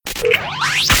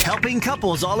Helping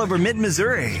couples all over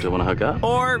mid-Missouri. Still want to hook up?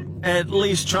 Or at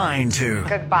least trying to.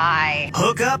 Goodbye.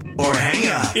 Hook up or hang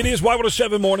up. It is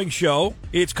Y107 Morning Show.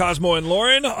 It's Cosmo and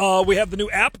Lauren. We have the new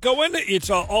app going. It's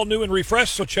all new and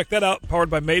refreshed, so check that out. Powered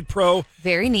by Made Pro.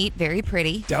 Very neat, very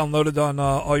pretty. Downloaded on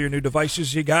all your new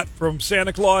devices you got from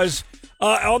Santa Claus.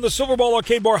 On the Silver Ball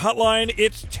Arcade Bar hotline,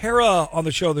 it's Tara on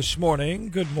the show this morning.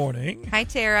 Good morning. Hi,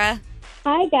 Tara.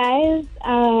 Hi, guys.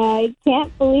 I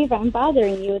can't believe I'm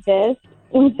bothering you with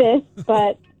this,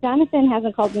 but Jonathan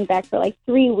hasn't called me back for like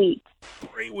 3 weeks.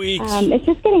 3 weeks. It's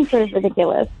just getting sort of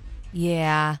ridiculous.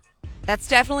 Yeah, that's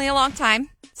definitely a long time.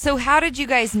 So how did you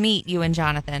guys meet, you and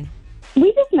Jonathan?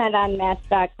 We just met on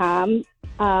Match.com.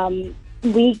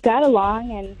 We got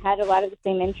along and had a lot of the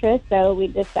same interests, so we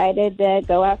decided to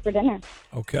go out for dinner.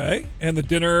 Okay. And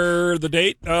the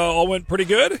date, all went pretty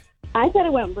good? I thought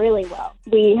it went really well.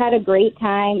 We had a great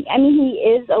time. I mean, he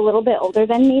is a little bit older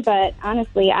than me, but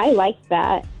honestly, I liked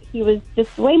that. He was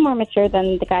just way more mature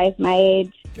than the guys my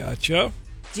age. Gotcha.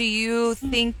 Do you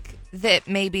think that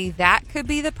maybe that could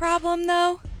be the problem,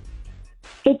 though?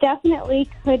 It definitely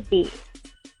could be.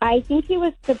 I think he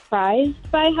was surprised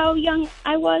by how young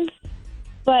I was,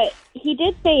 but he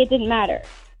did say it didn't matter.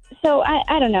 So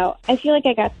I don't know. I feel like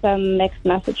I got some mixed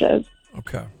messages.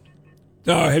 Okay.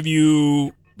 Have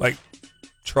you,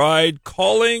 tried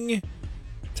calling,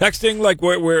 texting,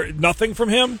 where nothing from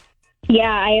him?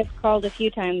 Yeah, I have called a few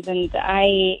times, and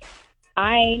I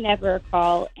never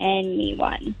call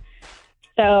anyone.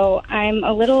 So I'm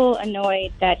a little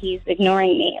annoyed that he's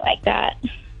ignoring me like that.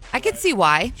 I could see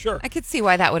why. Sure. I could see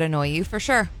why that would annoy you, for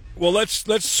sure. Well, let's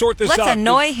sort this out. Let's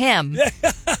annoy him.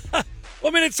 Well, I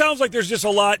mean, it sounds like there's just a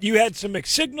lot. You had some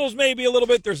mixed signals maybe a little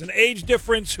bit. There's an age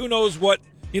difference. Who knows what,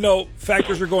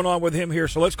 factors are going on with him here.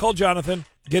 So let's call Jonathan,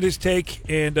 get his take,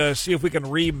 and see if we can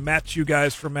rematch you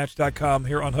guys from Match.com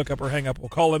here on Hook Up or Hang Up. We'll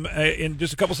call him in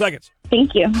just a couple seconds.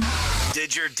 Thank you.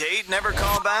 Did your date never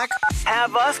call back?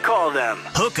 Have us call them.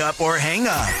 Hook up or hang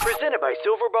up. Presented by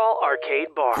Silverball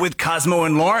Arcade Bar. With Cosmo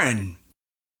and Lauren.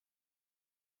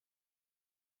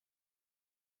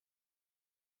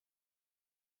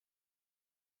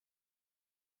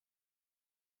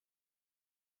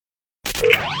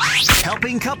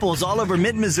 Helping couples all over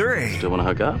mid-Missouri. Still want to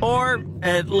hook up? Or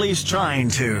at least trying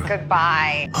to.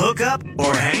 Goodbye. Hook up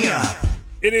or hang up.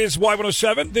 It is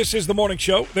Y107. This is the morning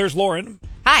show. There's Lauren.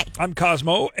 Hi. I'm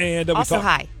Cosmo. And Also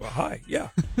hi. Well, hi, yeah.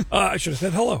 I should have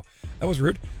said hello. That was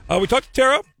rude. We talked to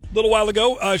Tara a little while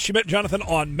ago. She met Jonathan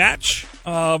on Match.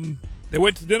 They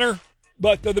went to dinner.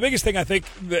 But the biggest thing, I think,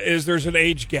 is there's an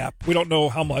age gap. We don't know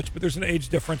how much, but there's an age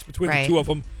difference between the two of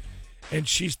them. And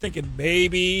she's thinking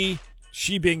maybe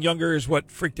she being younger is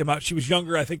what freaked him out. She was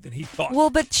younger, I think, than he thought. Well,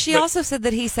 but she also said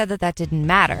that he said that didn't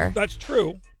matter. That's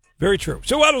true. Very true.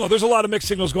 So, I don't know. There's a lot of mixed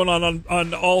signals going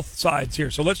on all sides here.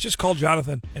 So, let's just call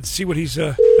Jonathan and see what he's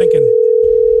thinking.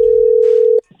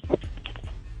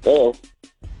 Hello.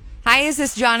 Hi, is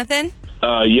this Jonathan?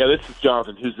 Yeah, this is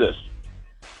Jonathan. Who's this?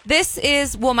 This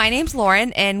is, my name's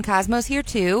Lauren, and Cosmo's here,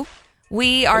 too.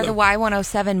 We are the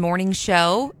Y107 Morning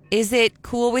Show. Is it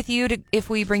cool with you if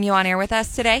we bring you on air with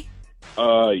us today?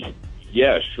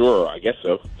 Yeah, sure. I guess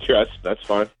so. Sure, that's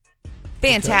fine.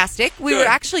 Fantastic. Okay. We were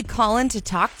actually calling to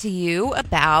talk to you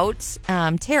about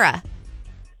Tara.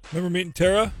 Remember meeting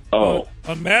Tara? Oh.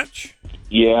 On Match?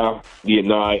 Yeah.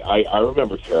 No, I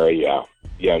remember Tara, yeah.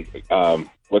 Yeah.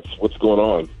 What's going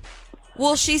on?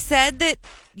 Well, she said that,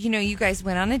 you guys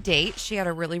went on a date. She had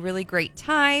a really, really great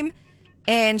time.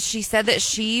 And she said that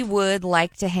she would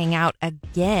like to hang out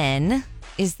again.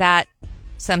 Is that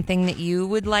something that you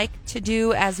would like to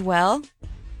do as well?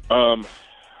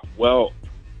 Well,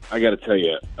 I got to tell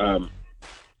you,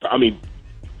 I mean,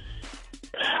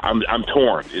 I'm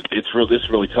torn. It's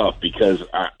really tough because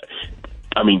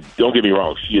I mean, don't get me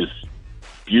wrong. She is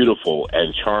beautiful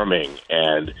and charming,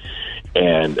 and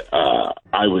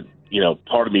I would,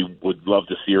 part of me would love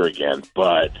to see her again,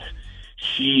 but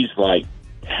she's like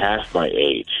half my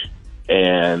age,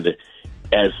 and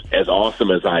as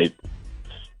awesome as I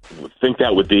think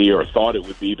that would be or thought it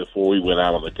would be before we went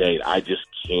out on the date, I just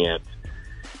can't.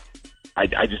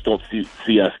 I just don't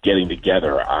see us getting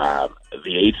together.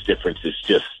 The age difference is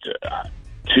just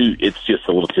it's just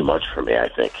a little too much for me, I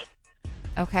think.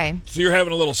 Okay. So you're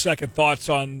having a little second thoughts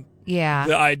on the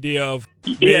idea of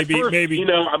maybe.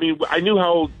 I mean, I knew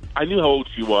how old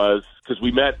she was because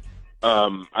we met. I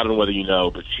don't know whether you know,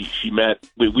 but she met.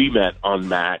 We met on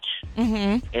Match,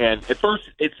 and at first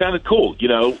it sounded cool,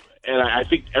 and I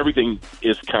think everything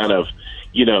is kind of,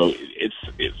 it's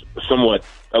somewhat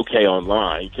okay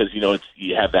online because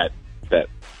you have that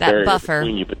buffer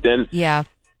between you, but then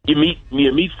you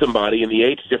meet somebody, and the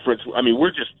age difference. I mean,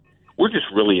 we're we're just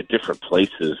really at different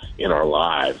places in our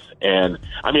lives. And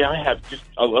I mean, I have just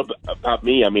a little bit about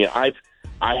me. I mean, I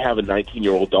have a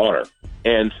 19-year-old daughter,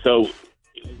 and so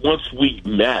once we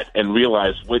met and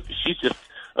realized she's just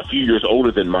a few years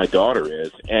older than my daughter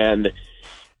is, and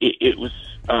it was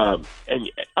and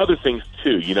other things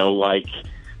too. You know, like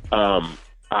I'm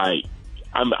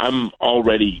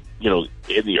already, you know,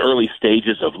 in the early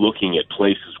stages of looking at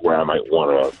places where I might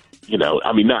want to, you know,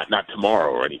 I mean, not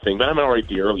tomorrow or anything, but I'm already at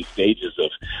the early stages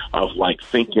of like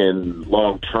thinking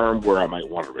long term where I might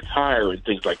want to retire and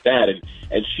things like that.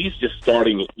 And she's just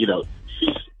starting, you know,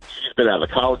 she's been out of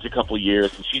college a couple of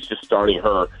years, and she's just starting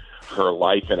her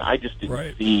life, and I just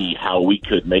didn't see how we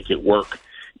could make it work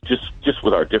just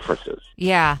with our differences.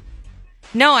 Yeah.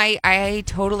 No, I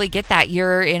totally get that.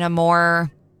 You're in a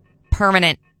more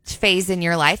permanent phase in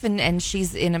your life, and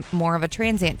she's in a more of a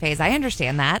transient phase. I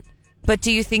understand that. But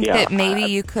do you think that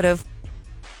maybe you could have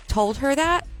told her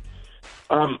that?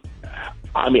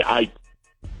 I mean,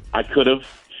 I could have,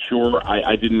 sure.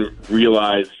 I didn't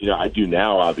realize, you know, I do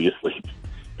now, obviously,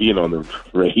 being on the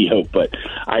radio, but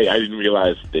I didn't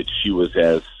realize that she was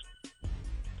as,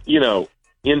 you know,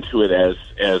 into it as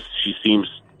she seems,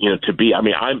 you know, to be. I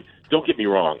mean, don't get me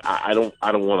wrong. I don't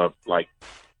want to like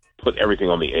put everything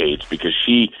on the age, because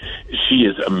she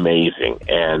is amazing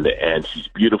and she's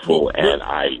beautiful, and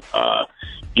I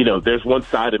you know, there's one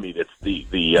side of me that's the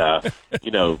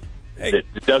you know, that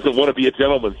doesn't want to be a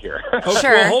gentleman here.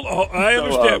 Sure. Well, hold on. I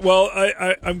understand. Well,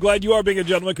 I'm glad you are being a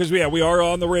gentleman, because we are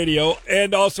on the radio,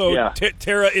 and also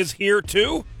Tara is here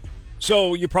too,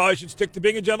 so you probably should stick to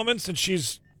being a gentleman since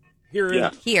she's here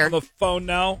on the phone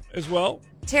now as well.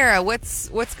 Tara, what's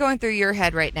going through your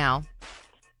head right now?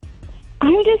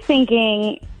 I'm just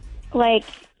thinking, like,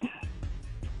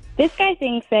 this guy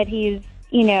thinks that he's,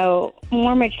 you know,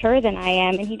 more mature than I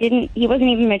am, and he wasn't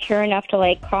even mature enough to,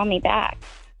 like, call me back,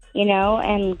 you know,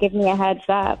 and give me a heads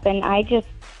up. And I just,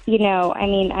 you know, I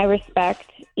mean, I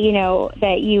respect, you know,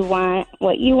 that you want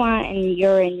what you want and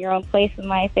you're in your own place in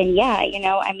life. And yeah, you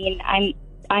know, I mean,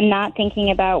 I'm not thinking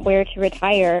about where to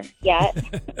retire yet.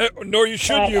 Nor you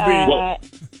should you be.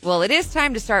 Well, it is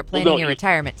time to start planning your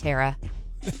retirement, Tara.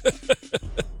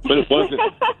 But it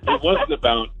wasn't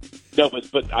about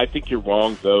but I think you're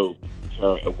wrong though.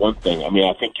 One thing, I mean,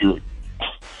 I think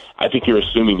you're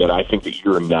assuming that I think that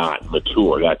you're not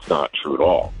mature. That's not true at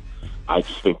all. I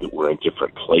just think that we're in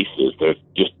different places. There's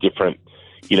just different,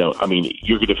 you know, I mean,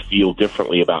 you're going to feel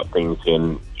differently about things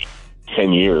in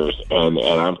 10 years, and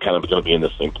I'm kind of going to be in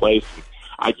the same place.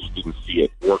 I just didn't see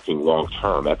it working long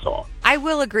term, that's all. I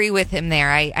will agree with him there.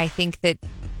 I think that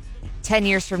 10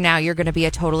 years from now, you're going to be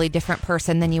a totally different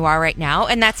person than you are right now,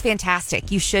 and that's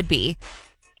fantastic. You should be.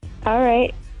 All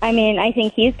right. I mean, I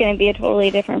think he's going to be a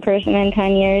totally different person in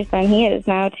 10 years than he is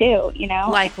now, too, you know?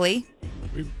 Likely.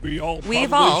 We all we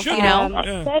evolve, should. You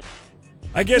know? That's,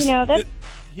 I guess, you know, that's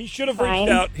he should have fine.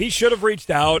 reached out. He should have reached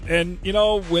out, and you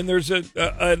know, when there's an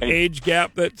age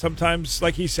gap that sometimes,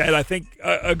 like he said, I think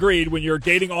agreed. When you're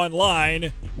dating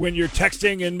online, when you're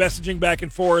texting and messaging back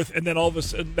and forth, and then all of a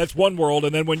sudden that's one world,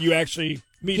 and then when you actually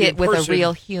meet Get in with person, a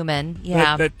real human,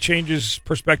 yeah, that changes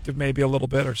perspective maybe a little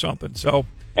bit or something. So,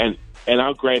 and I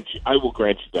will grant you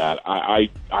that.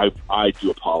 I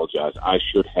do apologize. I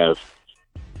should have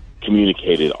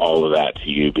communicated all of that to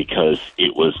you, because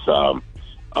it was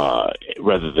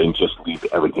rather than just leave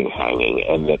everything hanging,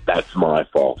 and that's my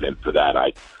fault. And for that,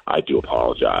 I do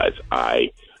apologize. I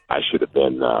should have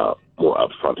been more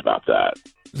upfront about that.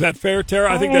 Is that fair,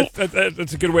 Tara? I think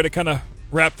that's a good way to kind of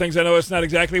wrap things. I know it's not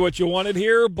exactly what you wanted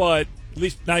here, but at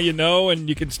least now you know, and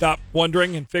you can stop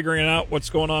wondering and figuring out what's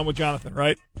going on with Jonathan,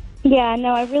 right? Yeah,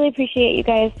 no, I really appreciate you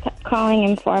guys calling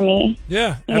him for me.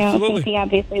 Yeah, you know, absolutely. Since he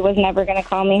obviously was never going to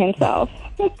call me himself.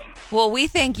 Well, we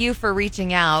thank you for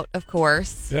reaching out, of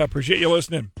course. Yeah, appreciate you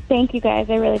listening. Thank you, guys.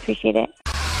 I really appreciate it.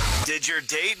 Did your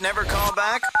date never call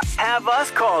back? Have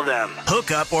us call them.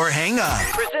 Hook up or hang up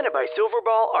Presented by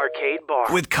Silverball Arcade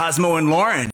Bar. with Cosmo and Lauren.